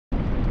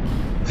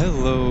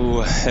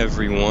Hello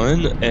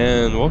everyone,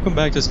 and welcome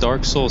back to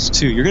Dark Souls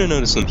 2. You're going to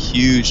notice some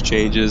huge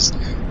changes.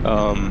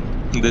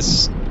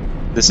 This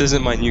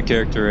isn't my new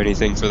character or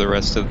anything for the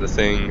rest of the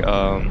thing.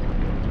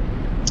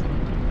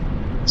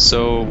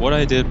 So what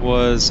I did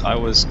was I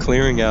was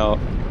clearing out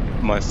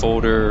my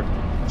folder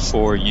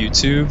for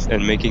YouTube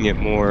and making it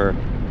more,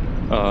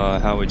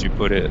 how would you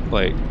put it,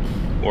 like,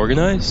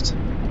 organized?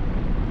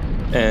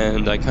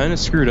 And I kind of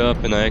screwed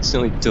up and I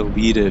accidentally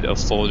deleted a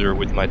folder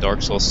with my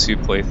Dark Souls 2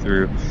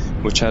 playthrough,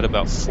 which had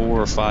about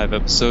 4 or 5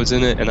 episodes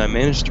in it, and I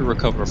managed to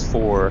recover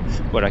 4,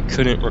 but I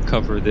couldn't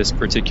recover this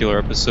particular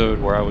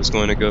episode where I was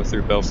going to go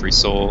through Belfry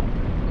Sol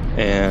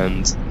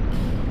and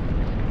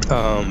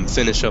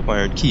finish up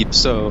Iron Keep.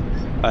 So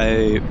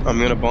I'm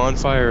going to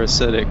bonfire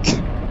Ascetic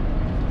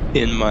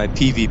in my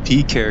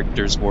PvP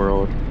character's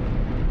world,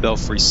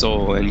 Belfry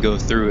Sol, and go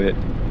through it.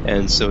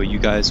 And so you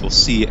guys will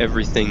see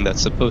everything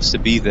that's supposed to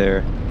be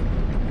there,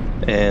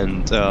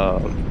 and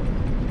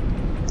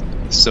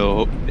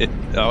so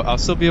I'll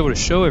still be able to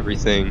show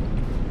everything,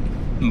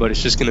 but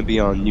it's just going to be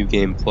on New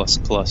Game Plus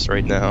Plus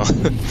right now.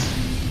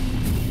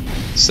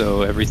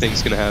 So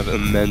everything's going to have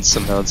immense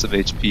amounts of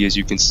HP, as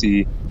you can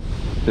see.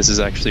 This is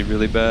actually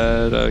really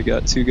bad. I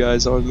got 2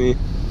 guys on me.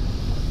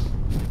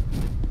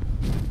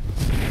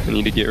 I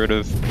need to get rid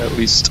of at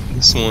least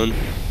this one.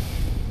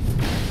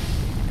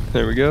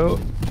 There we go.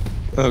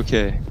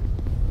 Okay.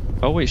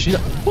 Oh wait, she's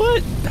not—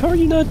 what? How are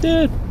you not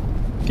dead?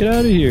 Get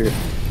out of here.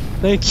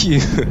 Thank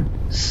you.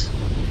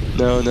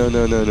 No.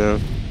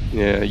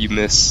 Yeah, you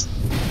miss.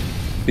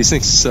 These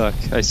things suck.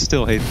 I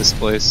still hate this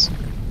place.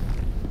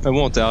 I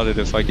won't doubt it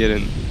if I get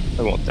in.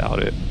 I won't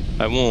doubt it.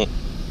 I won't.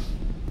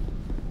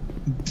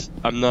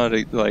 I'm not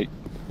like.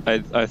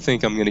 I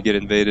think I'm gonna get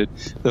invaded.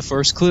 The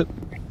first clip,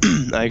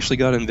 I actually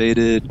got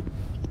invaded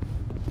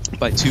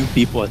by 2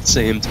 people at the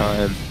same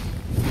time.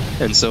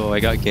 And so I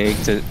got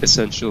ganked,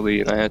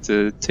 essentially, and I had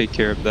to take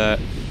care of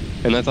that.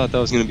 And I thought that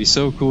was going to be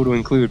so cool to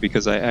include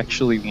because I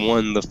actually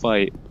won the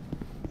fight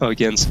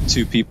against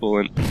 2 people,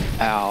 and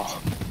ow.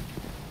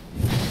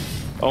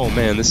 Oh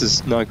man, this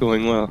is not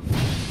going well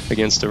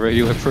against a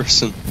regular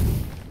person.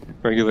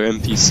 Regular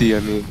NPC,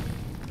 I mean.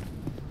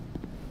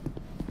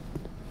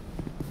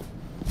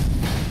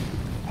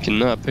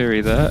 Cannot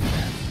parry that.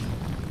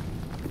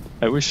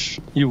 I wish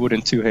you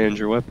wouldn't 2-hand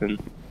your weapon.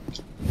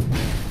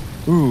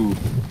 Ooh.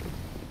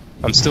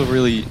 I'm still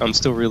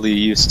really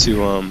used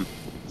to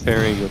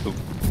pairing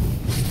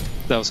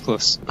with that was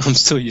close. I'm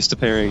still used to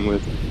pairing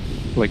with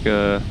like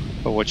a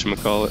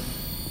whatchamacallit,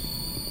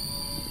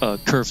 a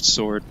curved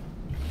sword,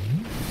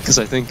 because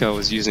I think I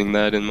was using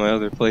that in my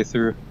other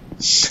playthrough.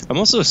 I'm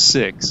also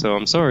sick, so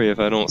I'm sorry if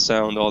I don't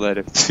sound all that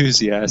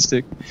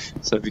enthusiastic.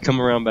 So if you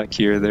come around back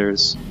here,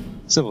 there's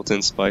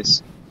Civilton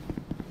Spice,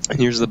 and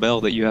here's the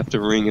bell that you have to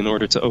ring in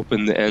order to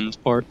open the end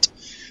part.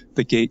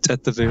 The gate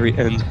at the very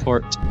end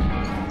part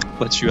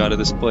lets you out of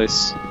this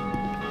place.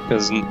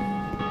 Because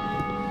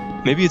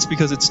maybe it's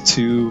because it's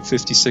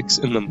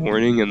 2:56 in the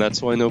morning and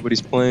that's why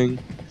nobody's playing.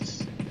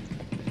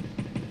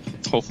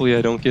 Hopefully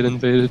I don't get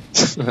invaded.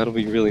 That'll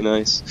be really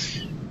nice.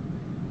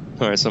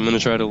 Alright, so I'm gonna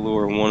try to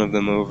lure one of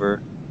them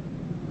over.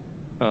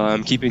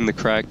 I'm keeping the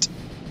cracked.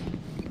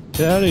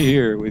 Get out of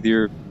here with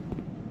your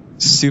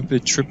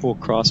stupid triple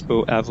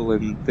crossbow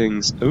Avalon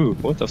things. Ooh,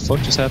 what the fuck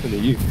just happened to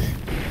you?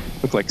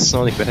 Looked like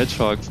Sonic the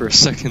Hedgehog for a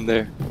second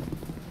there.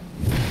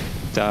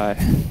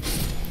 Die.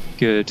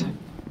 Good.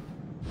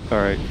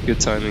 Alright, good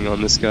timing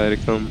on this guy to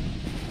come.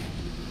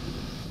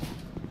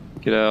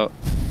 Get out.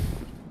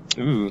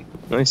 Ooh,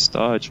 nice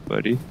dodge,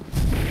 buddy.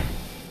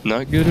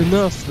 Not good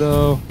enough,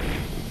 though.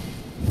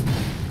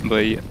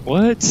 But yeah,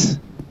 what?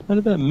 How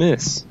did that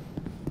miss?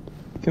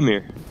 Come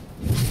here.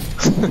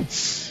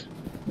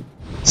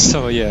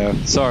 So yeah,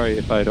 sorry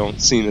if I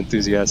don't seem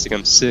enthusiastic.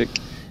 I'm sick.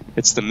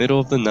 It's the middle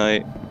of the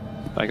night.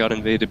 I got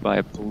invaded by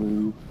a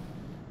blue.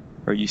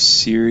 Are you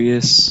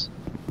serious?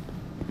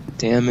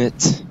 Damn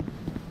it.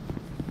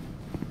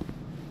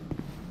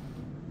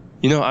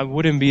 You know, I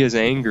wouldn't be as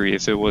angry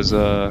if it was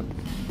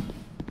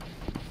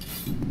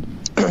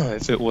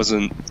if it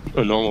wasn't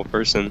a normal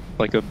person,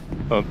 like a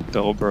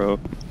bell bro.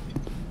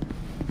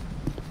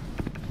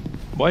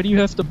 Why do you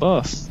have to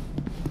buff?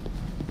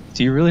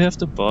 Do you really have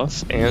to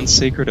buff and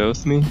Sacred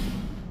Oath me?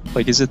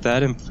 Like, is it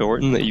that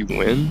important that you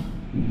win?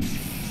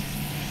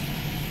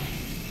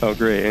 Oh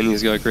great, and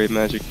he's got a great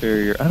magic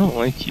barrier. I don't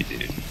like you,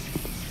 dude.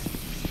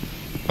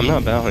 I'm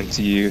not bowing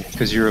to you,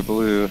 because you're a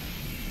blue.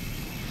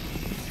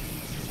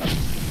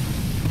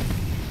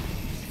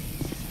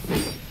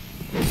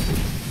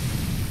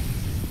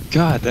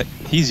 God,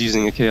 he's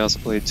using a Chaos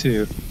Blade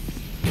too.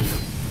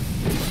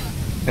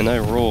 And I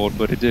rolled,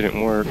 but it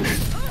didn't work.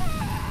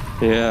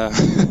 Yeah,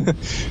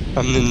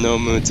 I'm in no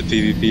mood to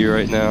PvP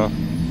right now.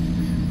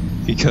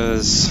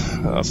 Because,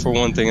 for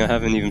one thing, I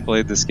haven't even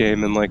played this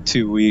game in like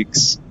 2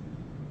 weeks.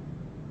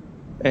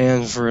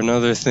 And for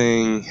another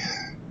thing,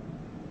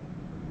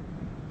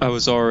 I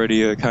was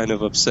already kind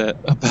of upset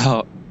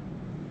about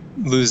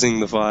losing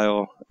the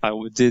vial. I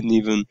didn't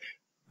even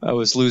I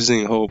was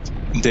losing hope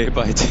day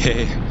by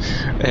day,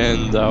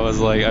 and I was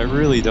like, I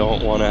really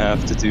don't want to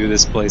have to do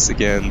this place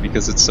again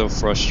because it's so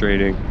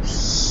frustrating.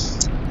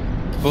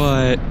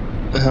 But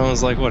I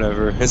was like,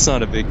 whatever, it's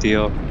not a big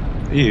deal.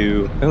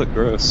 Ew, they look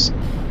gross.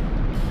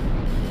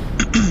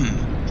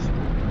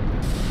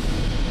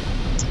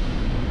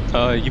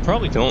 You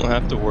probably don't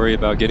have to worry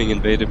about getting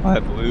invaded by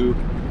a blue.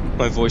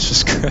 My voice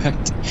just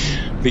cracked.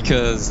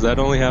 Because that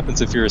only happens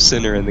if you're a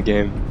sinner in the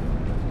game.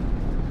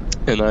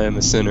 And I am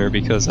a sinner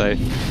because I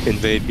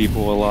invade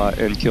people a lot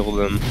and kill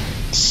them.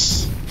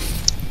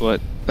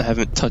 But I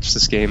haven't touched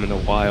this game in a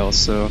while,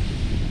 so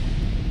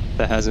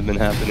that hasn't been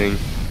happening.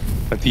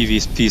 My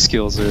PvP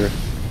skills are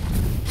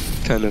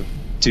kind of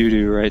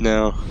doo-doo right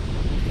now.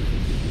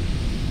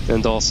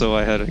 And also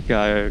I had a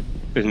guy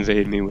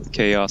invade me with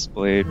Chaos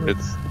Blade with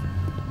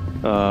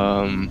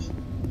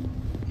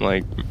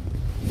like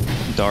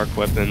dark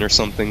weapon or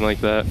something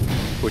like that,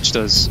 which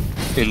does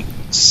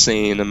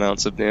insane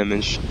amounts of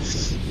damage.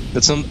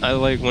 But I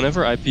like,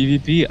 whenever I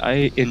PvP,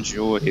 I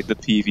enjoy the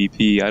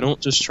PvP. I don't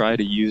just try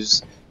to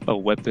use a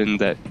weapon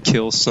that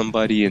kills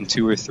somebody in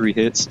 2 or 3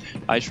 hits.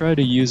 I try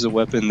to use a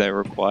weapon that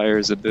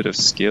requires a bit of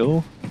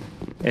skill,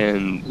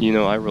 and you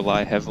know, I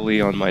rely heavily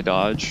on my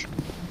dodge,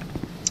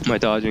 my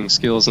dodging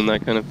skills and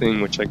that kind of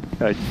thing, which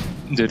I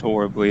did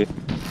horribly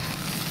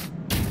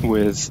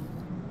with.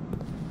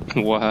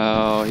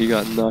 Wow, he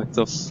got knocked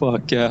the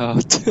fuck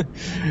out.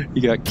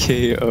 He got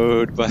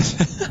KO'd by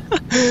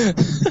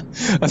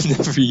I've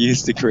never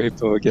used a great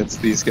bow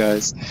against these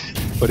guys,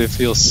 but it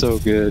feels so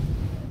good.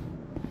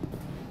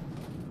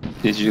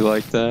 Did you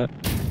like that?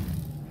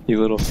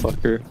 You little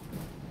fucker.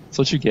 That's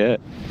what you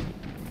get.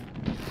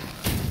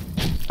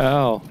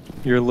 Ow,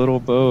 your little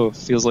bow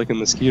feels like a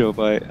mosquito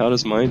bite. How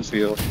does mine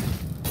feel?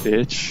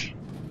 Bitch.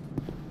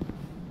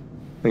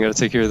 I gotta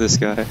take care of this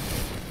guy.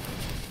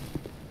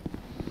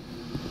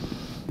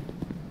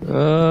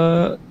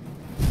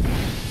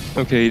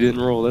 Okay, he didn't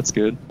roll, that's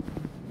good.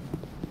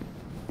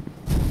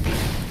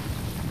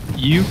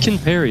 You can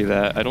parry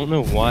that, I don't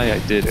know why I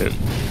didn't.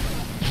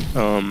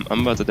 I'm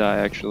about to die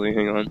actually,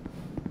 hang on.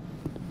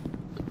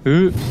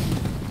 Ooh.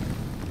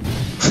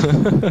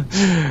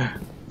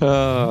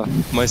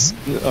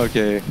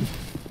 Okay.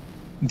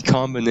 The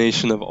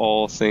combination of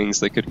all things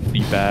that could be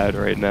bad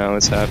right now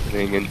is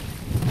happening, and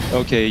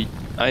okay,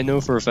 I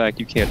know for a fact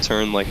you can't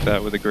turn like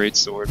that with a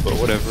greatsword, but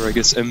whatever, I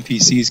guess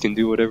NPCs can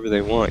do whatever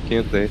they want,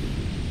 can't they?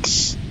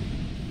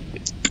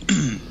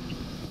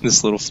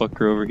 This little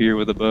fucker over here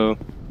with a bow.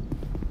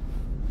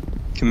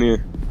 Come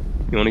here.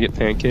 You wanna get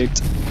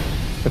pancaked?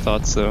 I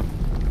thought so.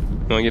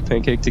 You wanna get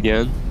pancaked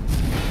again?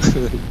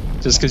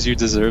 Just cause you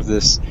deserve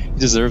this. You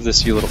deserve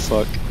this, you little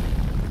fuck.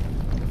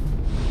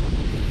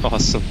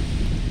 Awesome.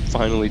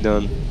 Finally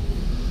done.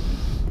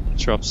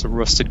 Drops a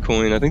rusted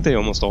coin. I think they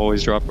almost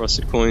always drop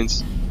rusted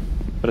coins.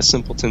 But a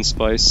simpleton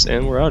spice,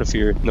 and we're out of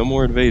here. No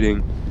more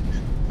invading.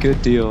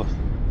 Good deal.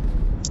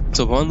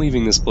 So upon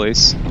leaving this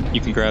place,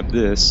 you can grab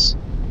this.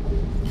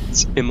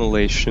 It's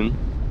immolation.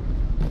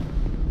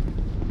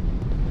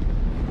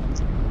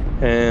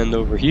 And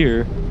over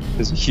here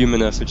is a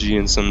human effigy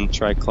and some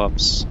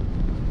Triclops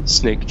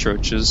snake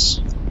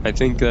troches. I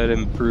think that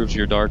improves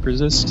your dark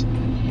resist.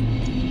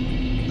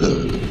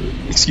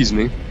 Excuse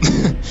me.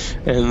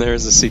 And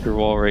there's a secret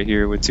wall right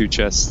here with 2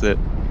 chests that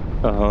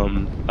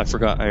I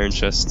forgot iron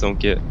chests don't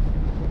get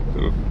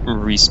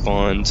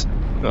respawned.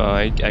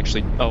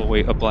 Oh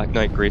wait, a Black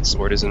Knight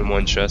Greatsword is in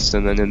one chest,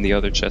 and then in the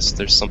other chest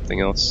there's something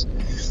else.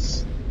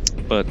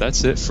 But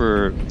that's it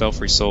for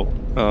Belfry Sol.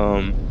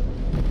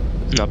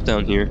 Up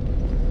down here.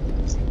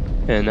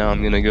 And now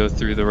I'm gonna go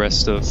through the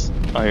rest of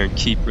Iron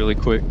Keep really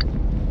quick.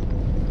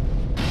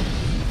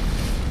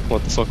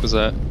 What the fuck was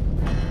that?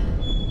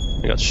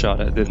 I got shot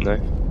at, didn't I?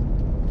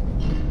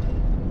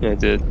 Yeah, I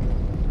did.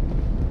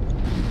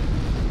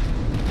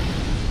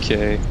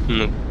 Okay, I'm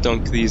gonna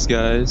dunk these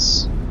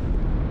guys,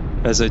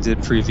 as I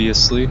did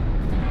previously.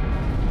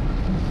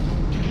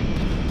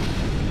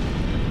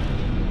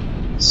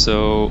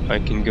 So I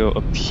can go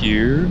up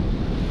here.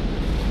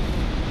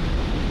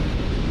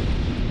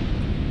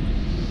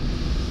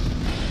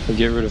 And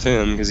get rid of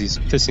him, because he's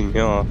pissing me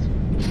off.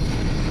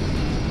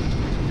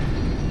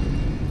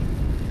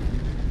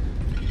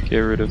 Get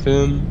rid of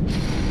him.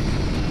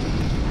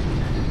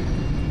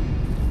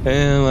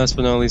 And last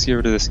but not least, get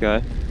rid of this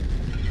guy.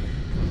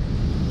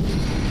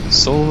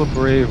 Soul of a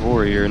Brave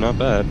Warrior, not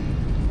bad.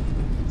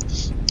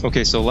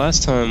 Okay, so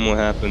last time what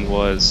happened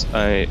was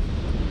I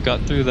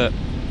got through that.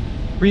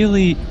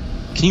 Really?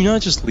 Can you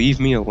not just leave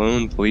me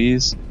alone,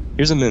 please?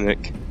 Here's a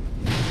mimic.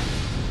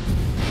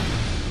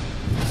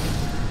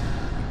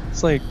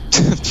 It's like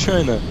I'm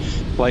trying to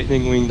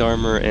lightning winged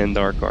armor and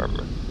dark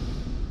armor.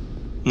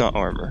 Not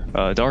armor.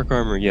 Dark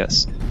armor,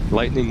 yes.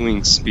 Lightning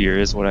winged spear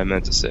is what I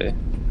meant to say.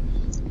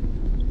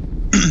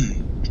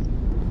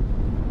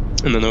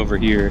 And then over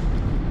here,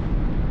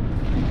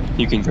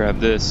 you can grab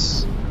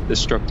this.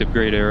 Destructive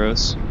great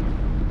arrows.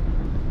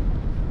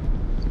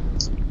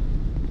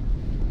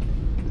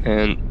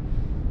 And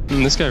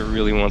this guy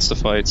really wants to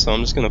fight, so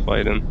I'm just gonna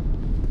fight him.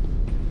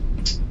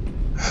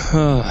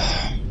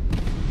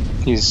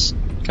 He's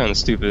kind of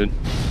stupid.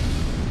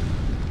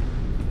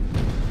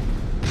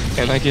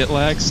 And I get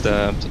lag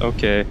stabbed.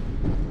 Okay.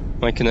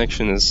 My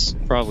connection is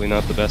probably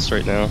not the best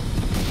right now.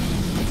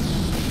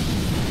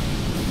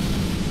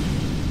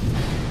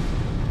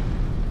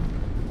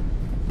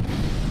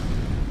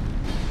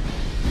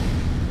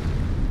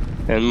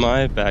 And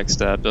my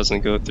backstab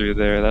doesn't go through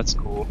there, that's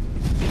cool.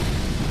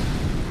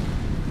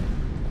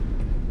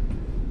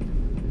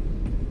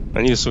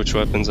 I need to switch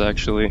weapons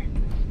actually.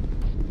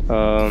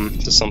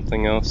 To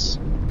something else.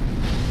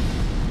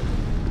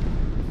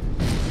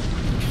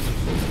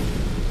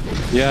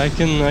 Yeah, I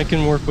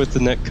can work with the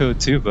netcode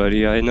too,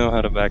 buddy. I know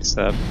how to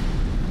backstab.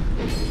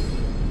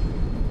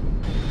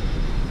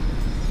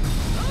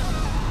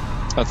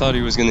 I thought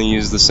he was gonna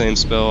use the same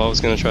spell. I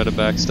was gonna try to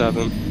backstab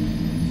him.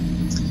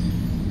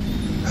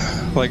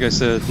 Like I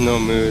said, no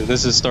mood.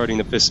 This is starting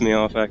to piss me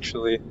off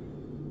actually.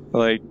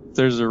 Like,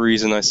 there's a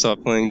reason I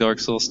stopped playing Dark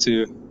Souls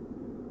 2.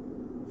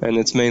 And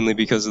it's mainly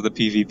because of the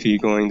PvP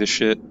going to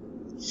shit.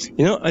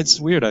 You know, it's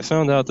weird. I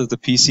found out that the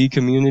PC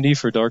community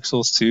for Dark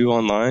Souls 2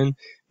 online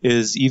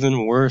is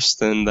even worse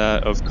than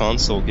that of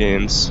console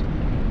games.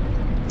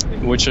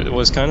 Which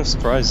was kind of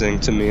surprising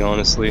to me,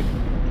 honestly.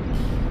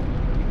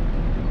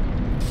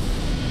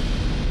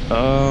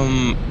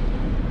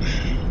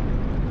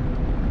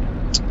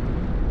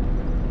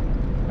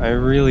 I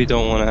really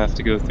don't want to have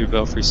to go through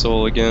Belfry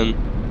Sol again.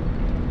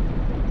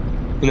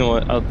 You know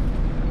what?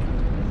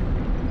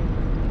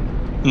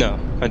 No,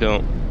 I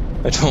don't.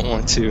 I don't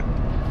want to.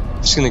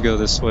 I'm just gonna go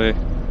this way.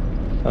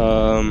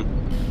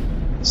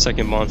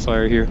 Second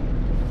bonfire here.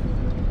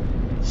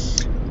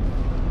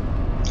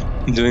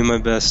 I'm doing my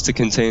best to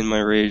contain my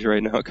rage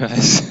right now,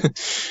 guys.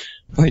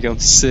 Like, I'm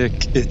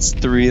sick. It's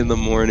 3 in the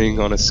morning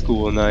on a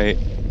school night.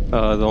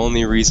 The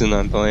only reason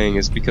I'm playing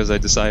is because I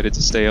decided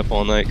to stay up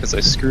all night because I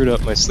screwed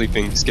up my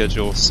sleeping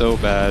schedule so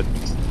bad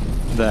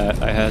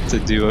that I had to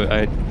do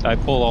it. I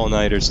pull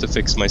all-nighters to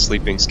fix my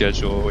sleeping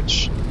schedule,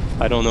 which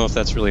I don't know if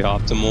that's really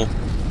optimal,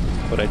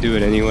 but I do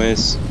it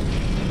anyways.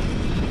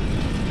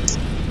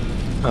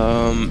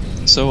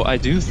 So I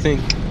do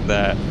think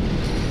that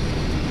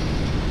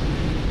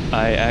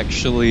I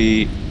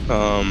actually,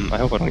 I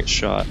hope I don't get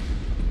shot.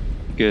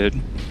 Good.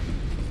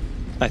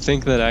 I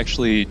think that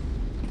actually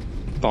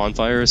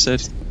Bonfire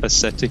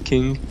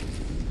Asceticing,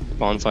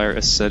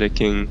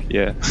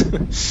 yeah.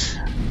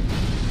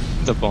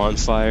 The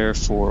bonfire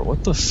for,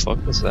 what the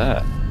fuck was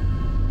that?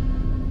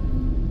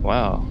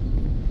 Wow.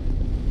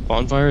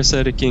 Bonfire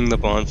Asceticing, the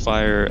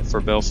bonfire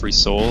for Belfry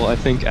Sol, I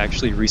think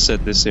actually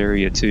reset this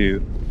area too.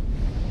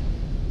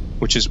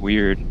 Which is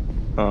weird.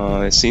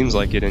 It seems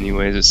like it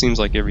anyways. It seems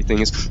like everything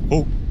is...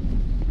 Oh!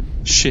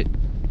 Shit.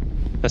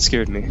 That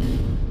scared me.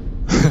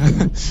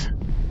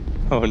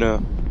 Oh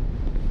no.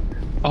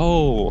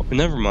 Oh,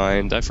 never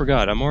mind. I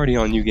forgot. I'm already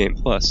on New Game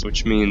Plus,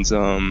 which means, You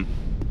know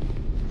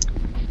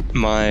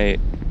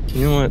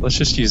what? Let's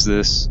just use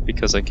this,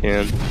 because I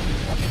can.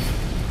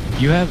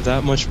 You have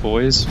that much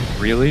boys?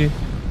 Really?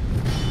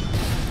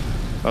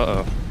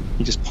 Uh-oh.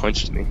 He just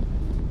punched me.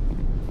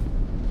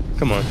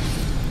 Come on.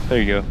 There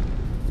you go.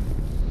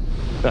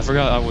 I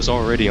forgot I was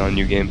already on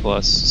New Game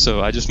Plus,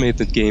 so I just made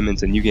the game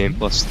into New Game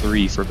Plus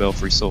 3 for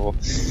Belfry Sol,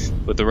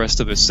 but the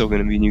rest of it's still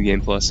going to be New Game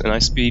Plus, and I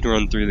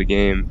speedrun through the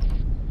game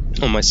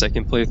on my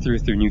second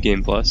playthrough through New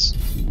Game Plus.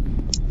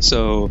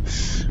 So,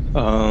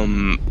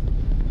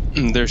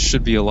 there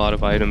should be a lot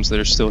of items that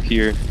are still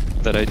here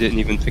that I didn't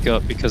even pick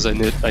up because I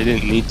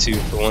didn't need to,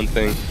 for one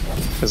thing,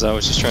 because I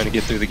was just trying to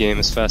get through the game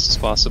as fast as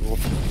possible.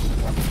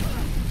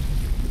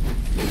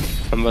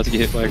 I'm about to get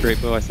hit by a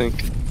great bow, I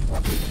think.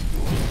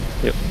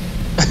 Yep.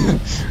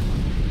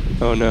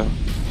 Oh no.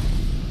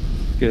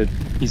 Good.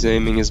 He's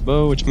aiming his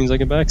bow, which means I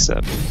can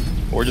backstab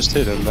him. Or just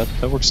hit him, that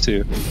works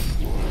too.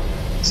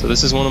 So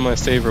this is one of my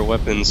favorite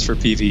weapons for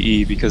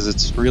PvE because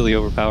it's really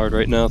overpowered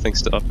right now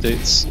thanks to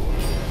updates.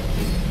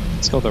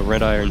 It's called the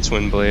Red Iron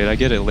Twin Blade. I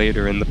get it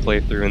later in the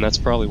playthrough, and that's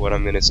probably what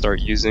I'm going to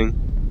start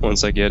using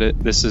once I get it.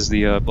 This is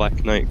the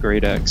Black Knight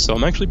Great Axe, so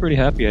I'm actually pretty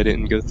happy I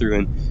didn't go through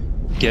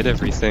and get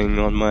everything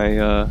on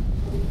my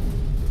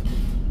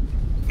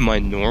my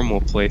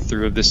normal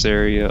playthrough of this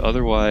area.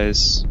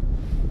 Otherwise,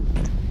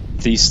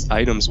 these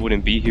items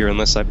wouldn't be here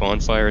unless I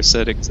bonfire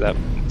ascetic to that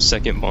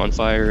second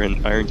bonfire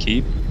in Iron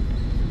Keep.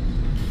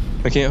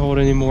 I can't hold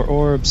any more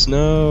orbs,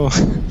 no!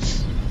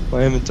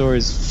 My inventory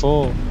is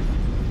full.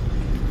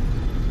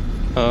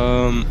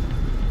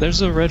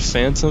 There's a red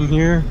phantom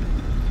here.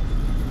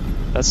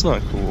 That's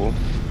not cool.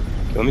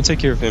 Let me take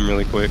care of him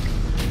really quick.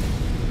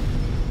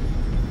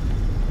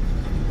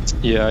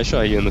 Yeah, I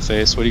shot you in the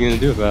face. What are you gonna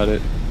do about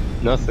it?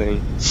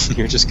 Nothing.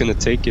 You're just gonna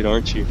take it,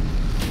 aren't you?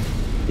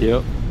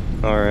 Yep.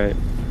 Alright.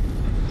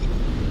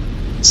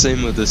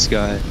 Same with this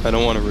guy. I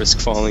don't want to risk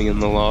falling in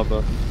the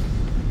lava.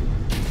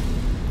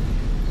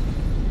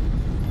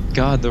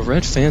 God, the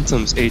red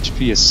phantom's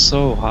HP is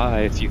so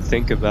high if you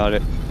think about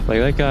it. Like,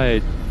 that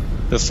guy,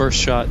 the first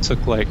shot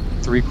took like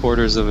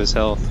 3/4 of his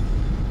health.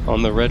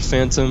 On the red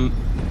phantom,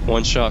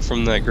 one shot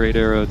from that great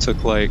arrow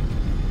took like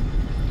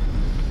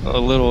a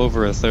little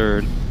over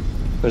 1/3.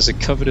 There's a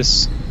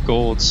covetous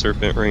gold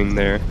serpent ring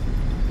there.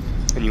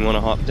 And you want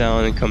to hop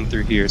down and come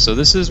through here. So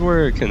this is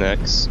where it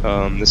connects.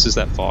 This is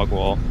that fog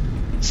wall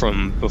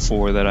from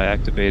before that I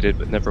activated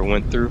but never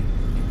went through.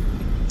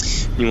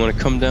 You want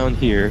to come down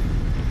here.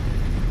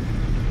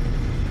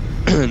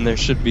 And there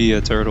should be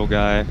a turtle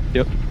guy.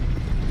 Yep.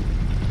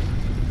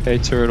 Hey,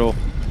 turtle.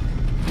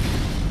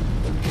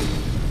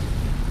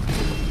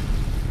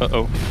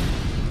 Uh-oh.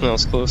 That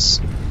was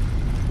close.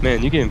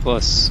 Man, you gain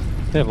plus.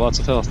 They have lots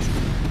of health.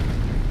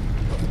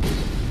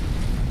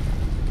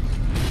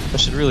 I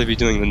should really be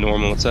doing the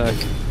normal attack.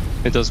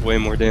 It does way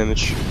more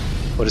damage,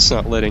 but it's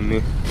not letting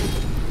me.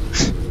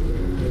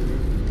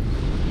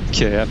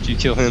 Okay, after you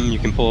kill him, you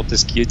can pull up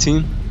this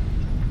guillotine.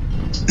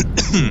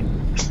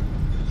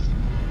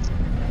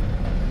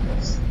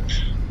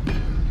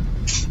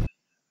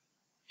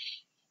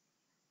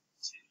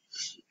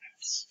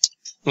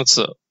 What's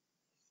up?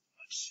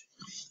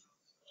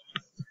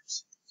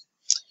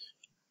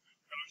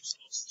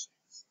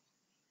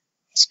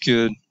 It's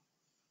good.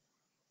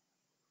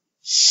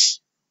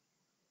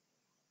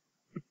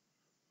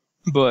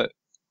 But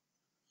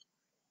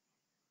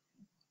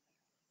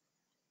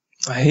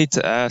I hate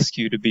to ask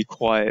you to be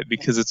quiet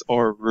because it's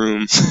our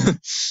room.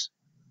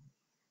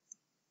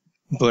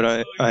 But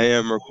I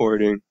am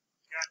recording.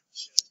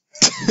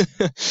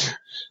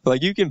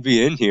 Like, you can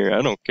be in here,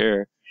 I don't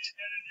care.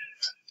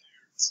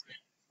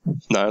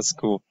 Nah, that's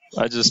cool.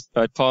 I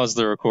paused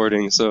the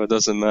recording, so it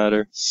doesn't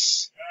matter.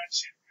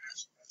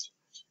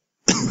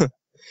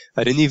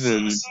 I didn't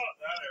even...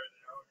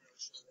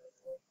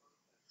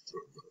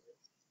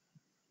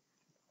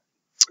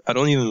 I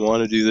don't even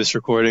want to do this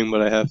recording,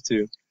 but I have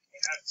to.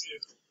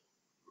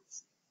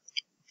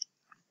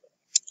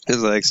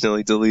 Because I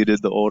accidentally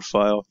deleted the old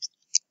file.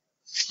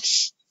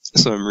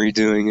 So I'm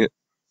redoing it.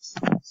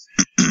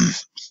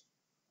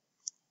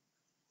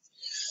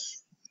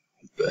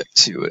 Back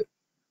to it.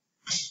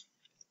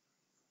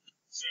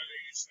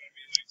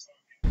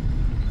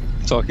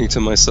 Talking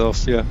to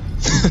myself, yeah.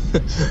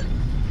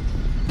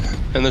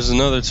 And there's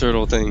another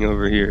turtle thing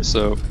over here,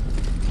 so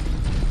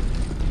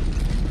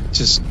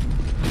just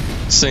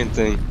same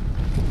thing.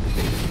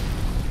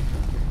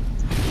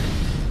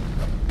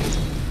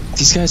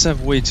 These guys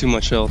have way too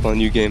much health on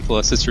New Game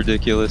Plus, it's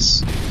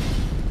ridiculous.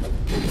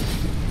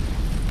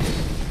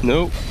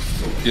 Nope.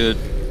 Good.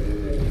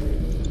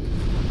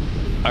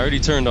 I already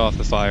turned off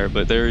the fire,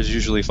 but there is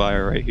usually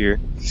fire right here.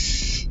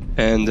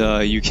 And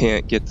you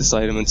can't get this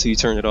item until you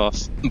turn it off.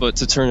 But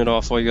to turn it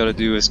off, all you gotta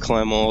do is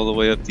climb all the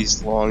way up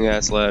these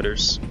long-ass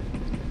ladders.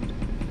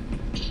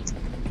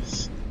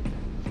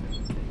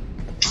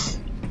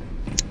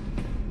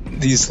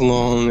 These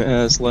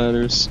long-ass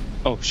ladders.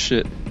 Oh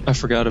shit, I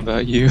forgot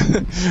about you.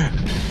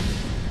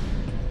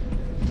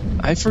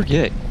 I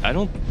forget. I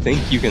don't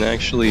think you can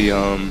actually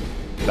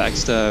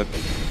backstab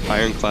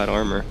ironclad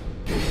armor.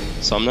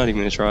 So I'm not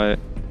even gonna try it.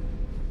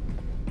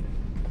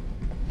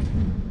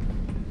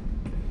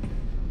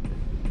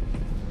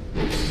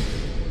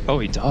 Oh,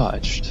 he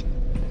dodged.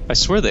 I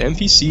swear the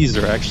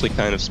NPCs are actually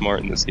kind of smart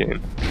in this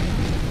game.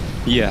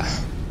 Yeah.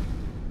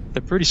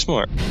 They're pretty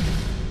smart.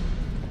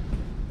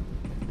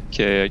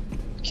 Okay, I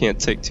can't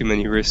take too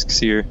many risks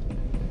here.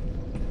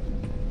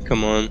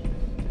 Come on.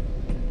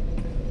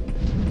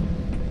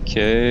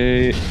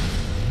 Okay.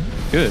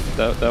 Good,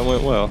 that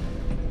went well.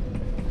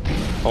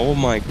 Oh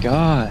my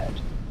god.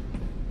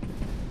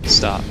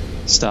 Stop.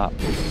 Stop.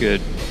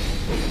 Good.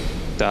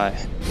 Die.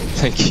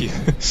 Thank you.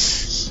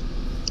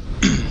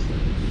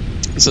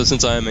 So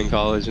since I am in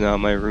college now,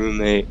 my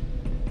roommate,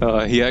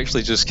 he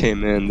actually just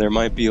came in. There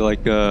might be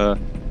like a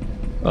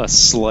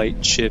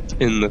slight chip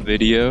in the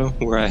video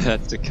where I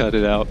had to cut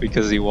it out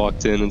because he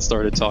walked in and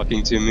started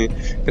talking to me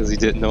because he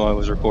didn't know I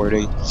was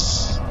recording.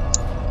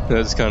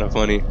 That's kind of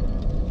funny.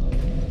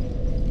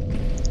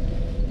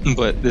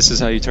 But this is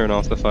how you turn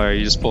off the fire.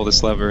 You just pull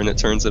this lever and it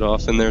turns it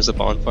off, and there's a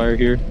bonfire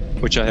here,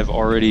 which I have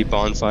already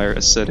bonfire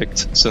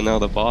ascetic'd, so now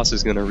the boss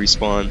is going to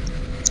respawn.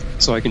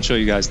 So I can show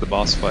you guys the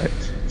boss fight.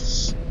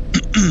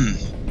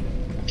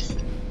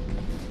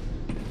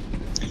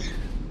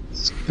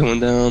 Going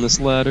down this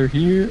ladder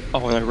here.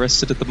 Oh, and I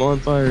rested at the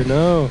bonfire.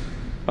 No.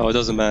 Oh, it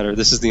doesn't matter.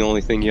 This is the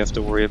only thing you have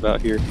to worry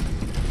about here.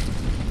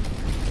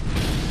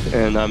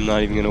 And I'm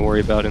not even going to worry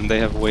about him. They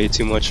have way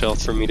too much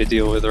health for me to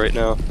deal with right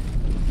now.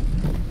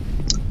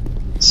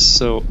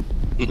 So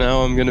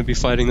now I'm going to be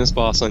fighting this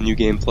boss on New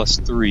Game Plus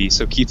 3,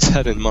 so keep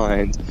that in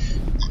mind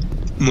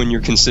when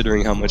you're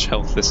considering how much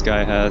health this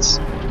guy has.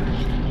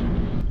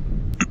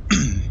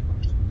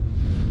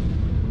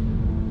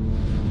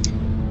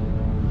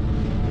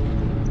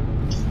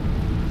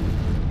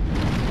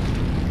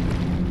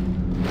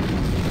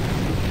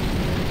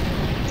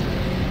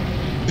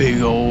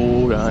 Big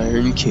old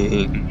Iron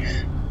King.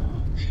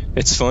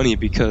 It's funny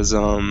because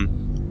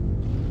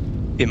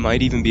it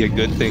might even be a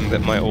good thing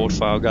that my old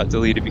file got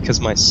deleted,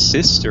 because my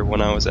sister,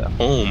 when I was at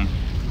home,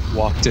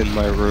 walked in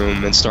my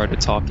room and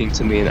started talking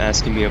to me and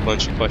asking me a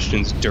bunch of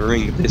questions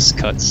during this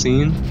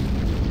cutscene.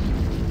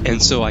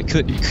 And so I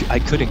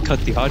couldn't cut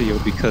the audio,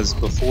 because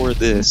before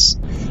this,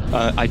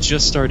 I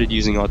just started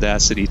using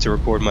Audacity to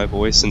record my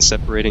voice and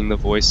separating the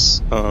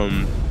voice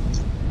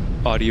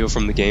audio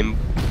from the game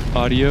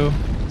audio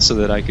so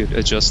that I could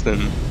adjust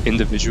them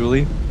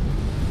individually.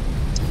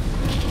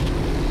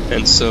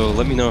 And so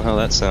let me know how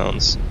that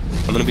sounds.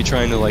 I'm gonna be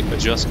trying to like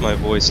adjust my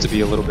voice to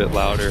be a little bit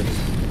louder.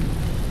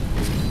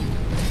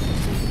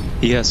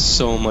 He has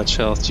so much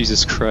health,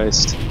 Jesus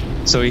Christ.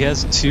 So he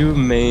has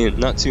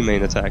not two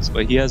main attacks,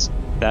 but he has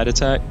that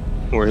attack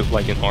where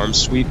like an arm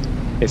sweep.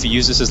 If he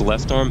uses his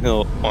left arm,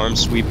 he'll arm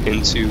sweep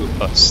into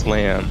a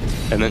slam,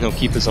 and then he'll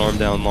keep his arm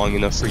down long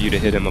enough for you to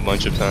hit him a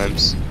bunch of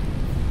times.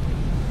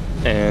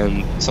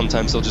 And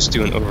sometimes he'll just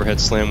do an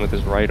overhead slam with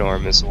his right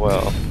arm as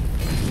well.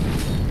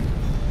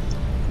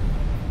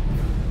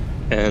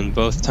 And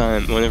both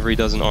times, whenever he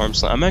does an arm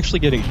slam, I'm actually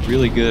getting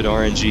really good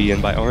RNG,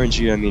 and by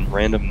RNG I mean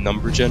random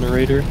number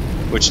generator,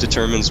 which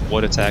determines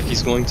what attack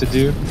he's going to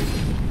do.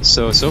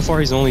 So far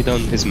he's only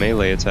done his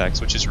melee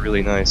attacks, which is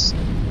really nice.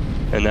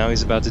 And now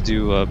he's about to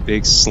do a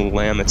big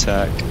slam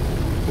attack,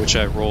 which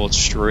I rolled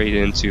straight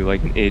into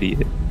like an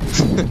idiot.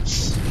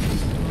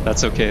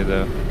 That's okay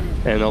though.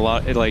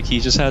 And like he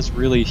just has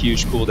really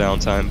huge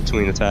cooldown time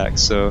between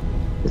attacks, so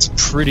it's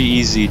pretty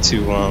easy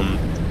to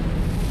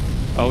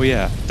oh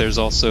yeah, there's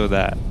also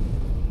that.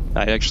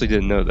 I actually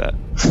didn't know that.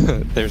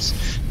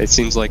 It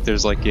seems like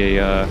there's like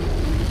a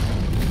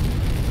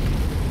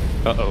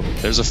uh-oh,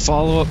 there's a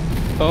follow-up.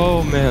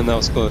 Oh man, that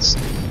was close.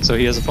 So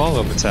he has a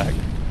follow-up attack.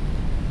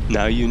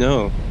 Now you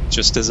know,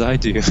 just as I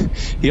do.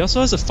 He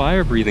also has a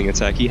fire-breathing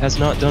attack he has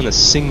not done a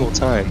single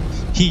time.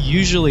 He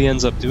usually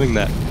ends up doing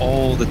that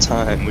all the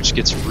time, which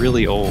gets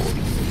really old.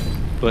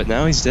 But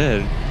now he's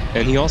dead.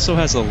 And he also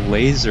has a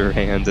laser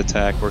hand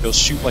attack where he'll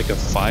shoot like a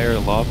fire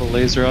lava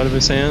laser out of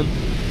his hand.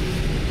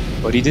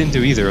 But he didn't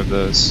do either of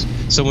those.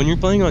 So when you're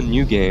playing on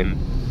New Game,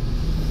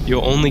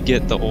 you'll only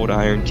get the old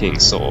Iron King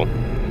Soul.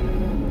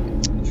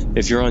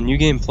 If you're on New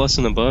Game Plus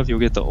and above, you'll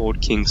get the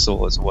old King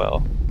Soul as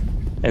well.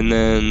 And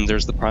then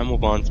there's the Primal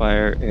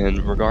Bonfire,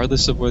 and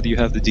regardless of whether you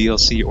have the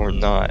DLC or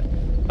not,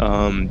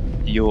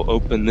 you'll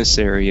open this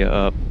area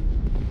up,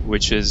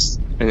 which is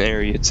an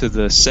area to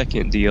the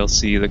second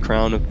DLC, the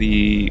Crown of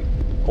the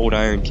Old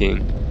Iron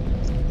King.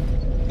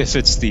 If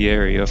it's the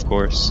area, of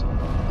course.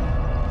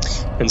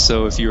 And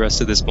so if you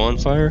rest at this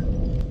bonfire,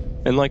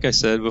 and like I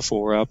said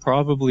before, I'll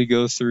probably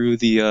go through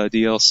the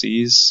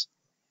DLCs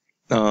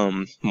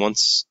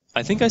once.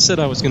 I think I said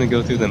I was going to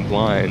go through them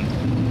blind,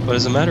 but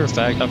as a matter of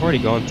fact, I've already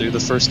gone through the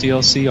first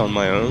DLC on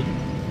my own,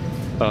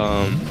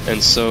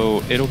 and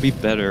so it'll be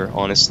better,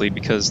 honestly,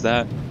 because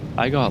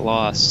I got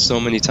lost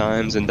so many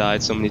times and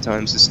died so many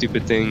times to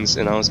stupid things,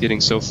 and I was getting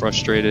so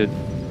frustrated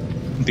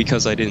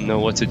because I didn't know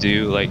what to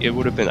do. Like, it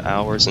would have been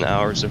hours and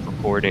hours of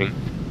recording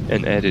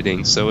and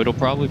editing, so it'll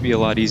probably be a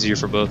lot easier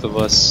for both of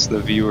us, the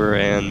viewer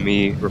and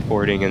me,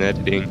 recording and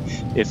editing,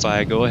 if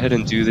I go ahead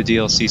and do the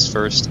DLCs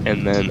first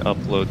and then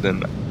upload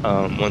them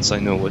once I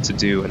know what to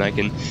do,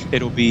 and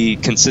it'll be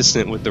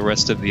consistent with the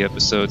rest of the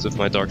episodes of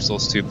my Dark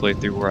Souls 2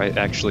 playthrough where I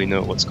actually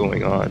know what's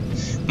going on,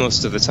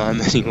 most of the time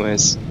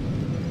anyways.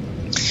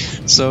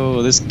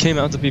 So this came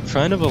out to be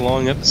kind of a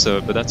long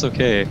episode, but that's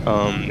okay.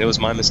 It was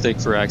my mistake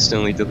for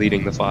accidentally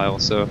deleting the file,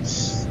 so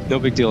no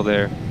big deal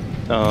there.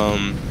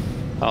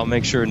 I'll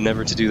make sure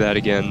never to do that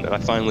again. I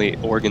finally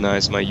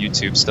organized my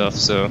YouTube stuff,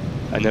 so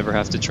I never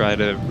have to try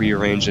to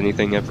rearrange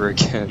anything ever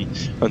again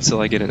until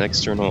I get an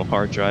external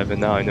hard drive, and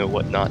now I know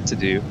what not to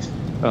do.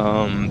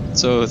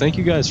 So thank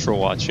you guys for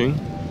watching.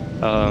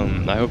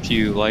 I hope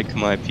you like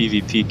my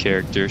PvP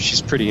character.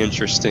 She's pretty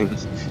interesting.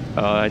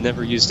 I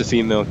never used a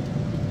female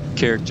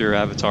character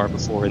avatar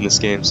before in this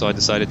game, so I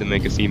decided to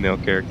make a female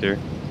character.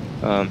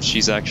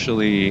 She's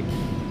actually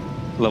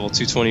level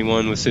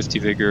 221 with 50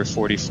 vigor,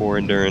 44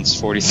 endurance,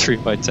 43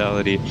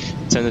 vitality,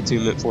 10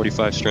 attunement,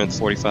 45 strength,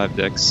 45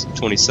 dex,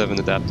 27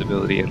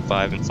 adaptability, and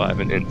 5 and 5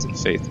 in int and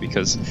faith,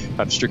 because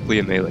I'm strictly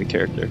a melee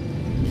character.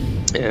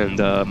 And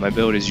my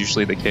build is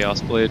usually the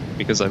Chaos Blade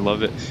because I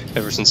love it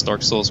ever since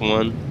Dark Souls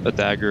 1, a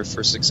dagger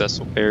for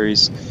successful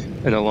parries,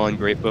 and a long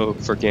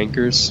greatbow for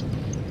gankers.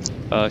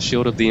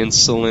 Shield of the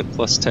Insolent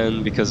plus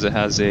 10 because it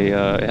has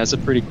a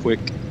pretty quick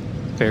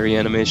parry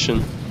animation,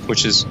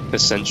 which is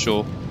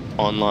essential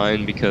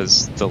online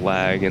because the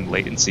lag and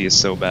latency is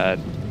so bad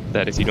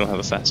that if you don't have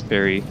a fast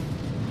parry,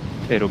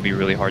 it'll be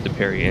really hard to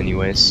parry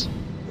anyways.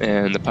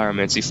 And the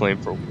Pyromancy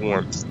Flame for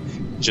warmth,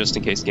 just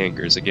in case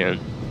gankers again.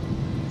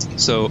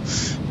 So,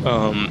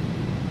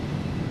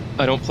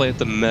 I don't play at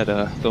the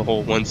meta, the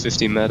whole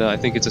 150 meta. I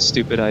think it's a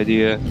stupid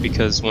idea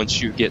because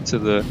once you get to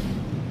the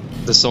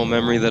soul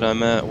memory that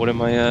I'm at, what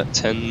am I at?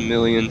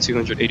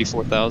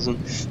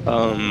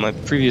 10,284,000. My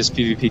previous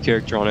PvP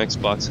character on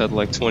Xbox had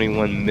like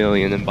 21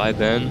 million, and by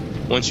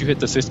then, once you hit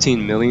the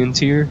 15 million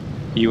tier,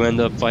 you end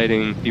up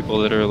fighting people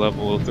that are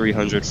level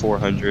 300,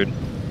 400,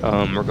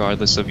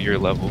 regardless of your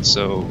level.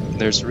 So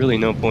there's really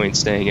no point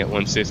staying at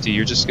 150.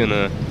 You're just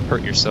gonna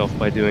hurt yourself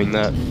by doing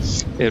that.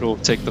 It'll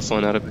take the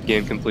fun out of the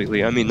game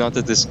completely. I mean, not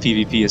that this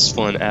PvP is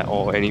fun at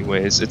all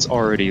anyways. It's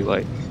already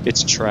like,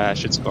 it's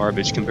trash, it's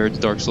garbage compared to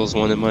Dark Souls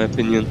 1 in my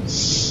opinion.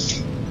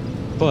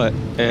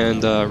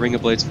 And Ring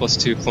of Blades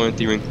 +2,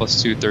 Chloranthy Ring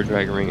 +2, Third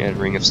Dragon Ring, and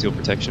Ring of Steel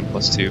Protection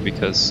 +2,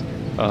 because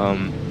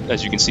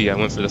as you can see, I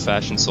went for the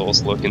Fashion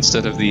Souls look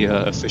instead of the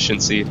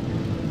efficiency.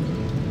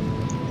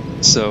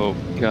 So,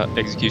 got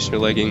Executioner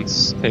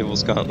Leggings,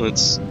 Havel's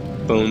Gauntlets,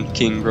 Bone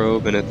King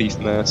Robe, and a Thief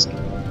Mask.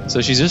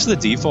 So she's just the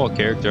default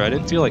character. I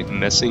didn't feel like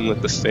messing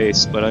with the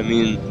face, but I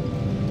mean,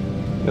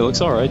 it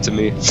looks alright to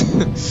me.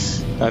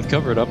 I've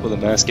covered up with a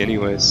mask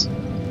anyways.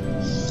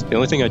 The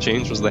only thing I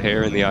changed was the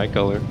hair and the eye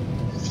color.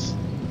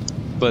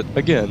 But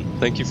again,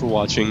 thank you for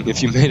watching.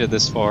 If you made it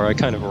this far, I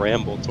kind of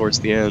rambled towards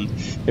the end.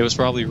 It was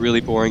probably really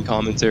boring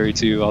commentary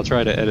too. I'll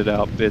try to edit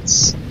out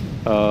bits,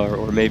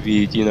 or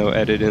maybe, you know,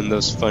 edit in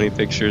those funny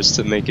pictures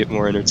to make it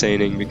more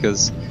entertaining,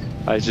 because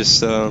I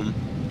just, I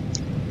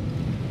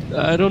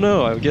don't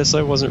know, I guess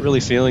I wasn't really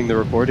feeling the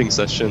recording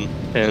session,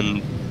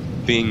 and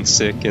being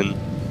sick and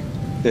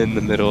in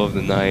the middle of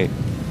the night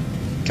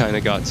kind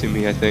of got to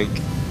me, I think.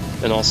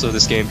 And also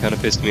this game kind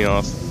of pissed me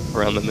off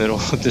around the middle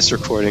of this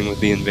recording with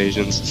the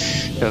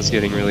invasions. That was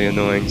getting really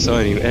annoying. So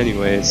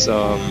anyways,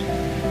 I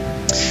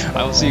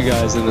will see you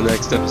guys in the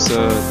next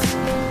episode.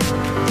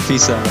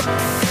 Peace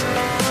out.